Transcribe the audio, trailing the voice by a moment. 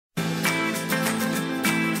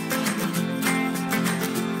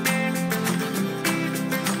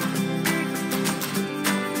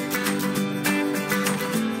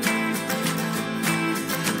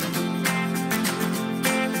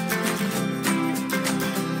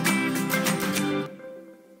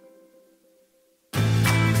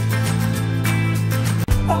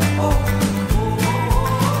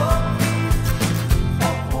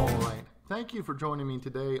Thank you for joining me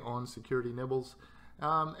today on Security Nibbles.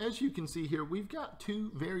 As you can see here, we've got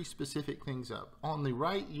two very specific things up. On the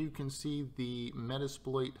right, you can see the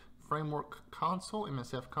Metasploit Framework console,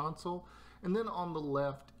 MSF console, and then on the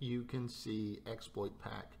left, you can see Exploit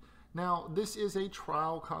Pack. Now, this is a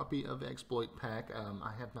trial copy of Exploit Pack.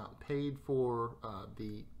 I have not paid for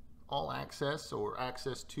the all access or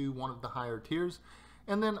access to one of the higher tiers.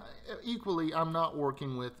 And then equally, I'm not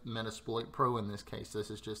working with Metasploit Pro in this case.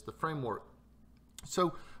 This is just the framework.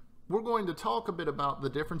 So we're going to talk a bit about the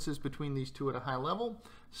differences between these two at a high level,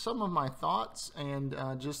 some of my thoughts, and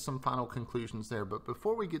just some final conclusions there. But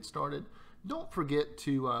before we get started, don't forget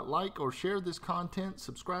to like or share this content,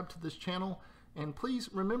 subscribe to this channel, and please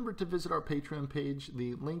remember to visit our Patreon page.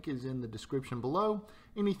 The link is in the description below.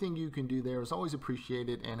 Anything you can do there is always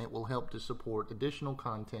appreciated, and it will help to support additional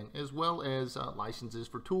content as well as licenses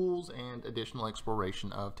for tools and additional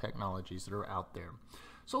exploration of technologies that are out there.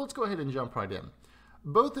 So let's go ahead and jump right in.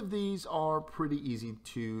 Both of these are pretty easy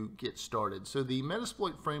to get started. So the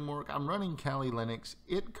Metasploit Framework, I'm running Kali Linux.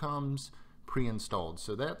 It comes pre-installed,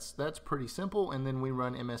 so that's pretty simple. And then we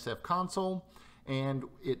run MSF console, and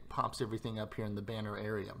it pops everything up here in the banner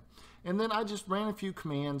area. And then I just ran a few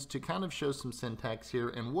commands to kind of show some syntax here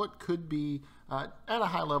and what could be at a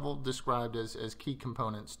high level described as key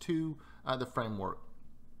components to the framework.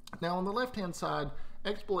 Now on the left hand side,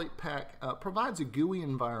 Exploit Pack provides a Gui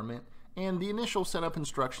environment, and the initial setup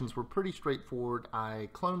instructions were pretty straightforward. I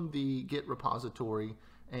cloned the Git repository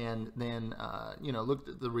and then looked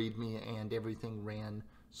at the README, and everything ran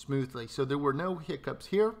smoothly. So there were no hiccups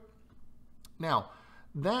here. Now,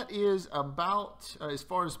 that is about, as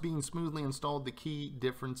far as being smoothly installed, the key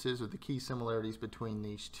differences or the key similarities between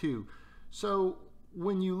these two. So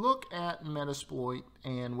when you look at Metasploit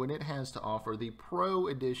and what it has to offer, the Pro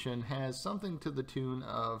Edition has something to the tune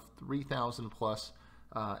of 3,000 plus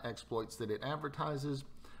exploits that it advertises,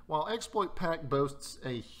 while Exploit Pack boasts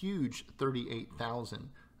a huge 38,000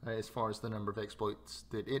 as far as the number of exploits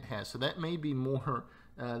that it has. So that may be more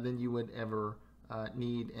than you would ever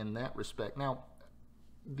need in that respect. Now,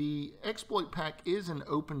 the Exploit Pack is an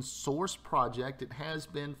open source project. It has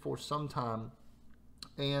been for some time,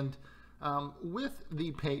 and with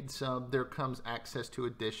the paid sub there comes access to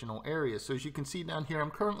additional areas. So as you can see down here,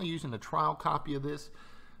 I'm currently using a trial copy of this.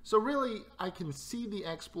 So really, I can see the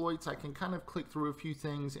exploits. I can kind of click through a few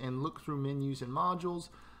things and look through menus and modules,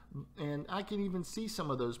 and I can even see some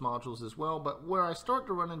of those modules as well. But where I start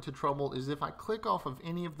to run into trouble is if I click off of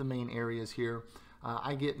any of the main areas here,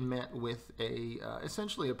 I get met with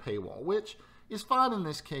essentially a paywall, which is fine in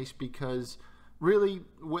this case because really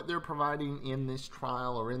what they're providing in this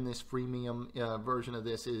trial or in this freemium version of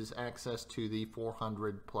this is access to the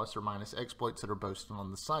 400 plus or minus exploits that are boasted on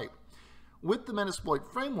the site. With the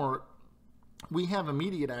Metasploit Framework, we have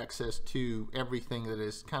immediate access to everything that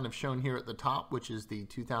is kind of shown here at the top, which is the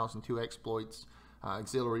 2002 exploits,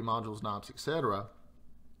 auxiliary modules, knobs, etc.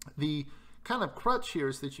 The kind of crutch here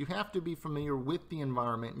is that you have to be familiar with the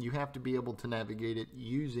environment and you have to be able to navigate it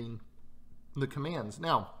using the commands.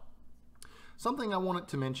 Now, something I wanted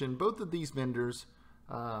to mention, both of these vendors,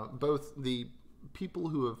 both the people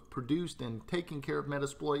who have produced and taken care of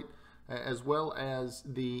Metasploit, as well as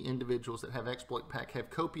the individuals that have Exploit Pack, have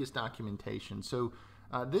copious documentation. So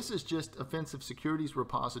this is just Offensive Security's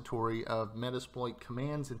repository of Metasploit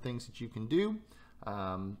commands and things that you can do,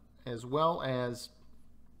 as well as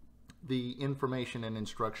the information and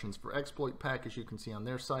instructions for Exploit Pack, as you can see on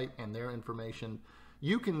their site and their information.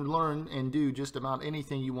 You can learn and do just about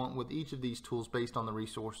anything you want with each of these tools based on the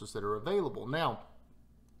resources that are available. Now,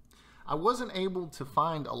 I wasn't able to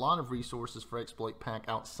find a lot of resources for Exploit Pack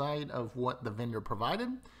outside of what the vendor provided,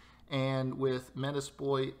 and with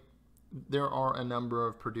Metasploit there are a number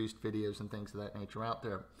of produced videos and things of that nature out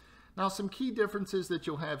there. Now, some key differences that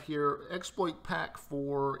you'll have here: Exploit Pack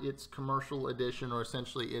for its commercial edition, or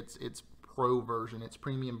essentially its pro version, its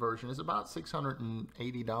premium version, is about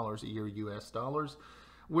 $680 a year US dollars.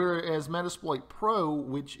 Whereas Metasploit Pro,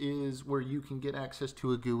 which is where you can get access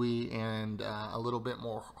to a GUI and a little bit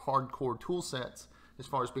more hardcore tool sets as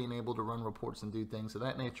far as being able to run reports and do things of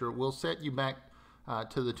that nature, will set you back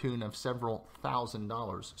to the tune of several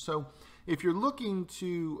 $1,000s. So if you're looking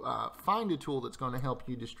to find a tool that's going to help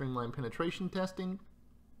you to streamline penetration testing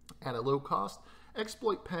at a low cost,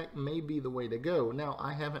 Exploit Pack may be the way to go. Now,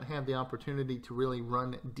 I haven't had the opportunity to really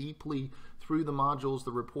run deeply through the modules,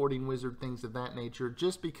 the reporting wizard, things of that nature,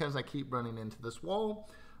 just because I keep running into this wall.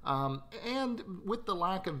 And with the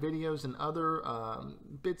lack of videos and other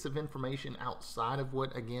bits of information outside of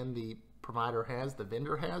what, again, the provider has, the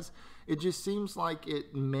vendor has, it just seems like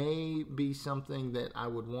it may be something that I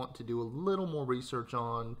would want to do a little more research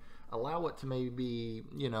on, allow it to maybe,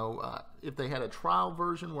 if they had a trial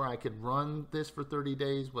version where I could run this for 30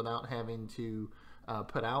 days without having to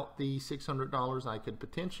put out the $600, I could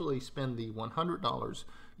potentially spend the $100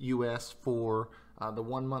 US for the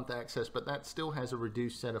 1 month access, but that still has a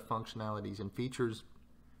reduced set of functionalities and features.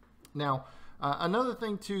 Now, another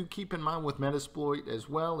thing to keep in mind with Metasploit as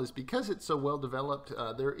well is because it's so well developed,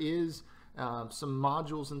 there is some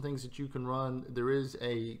modules and things that you can run. There is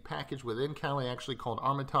a package within Kali actually called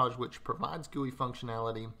Armitage, which provides GUI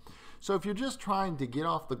functionality. So if you're just trying to get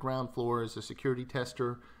off the ground floor as a security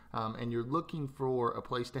tester, and you're looking for a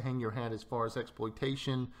place to hang your hat as far as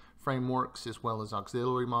exploitation frameworks as well as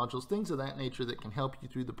auxiliary modules, things of that nature that can help you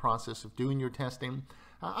through the process of doing your testing,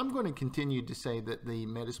 I'm going to continue to say that the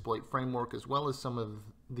Metasploit framework as well as some of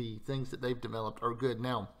the things that they've developed are good.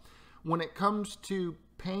 Now, when it comes to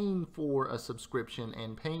paying for a subscription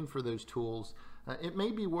and paying for those tools, it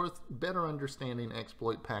may be worth better understanding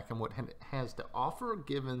Exploit Pack and what it has to offer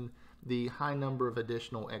given the high number of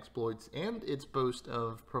additional exploits and its boast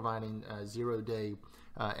of providing 0-day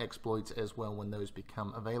exploits as well when those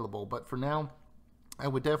become available. But for now, I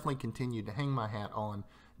would definitely continue to hang my hat on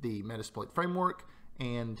the Metasploit framework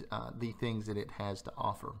and the things that it has to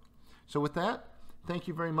offer. So with that, thank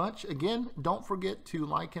you very much. Again, don't forget to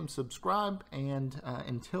like and subscribe, and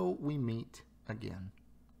until we meet again.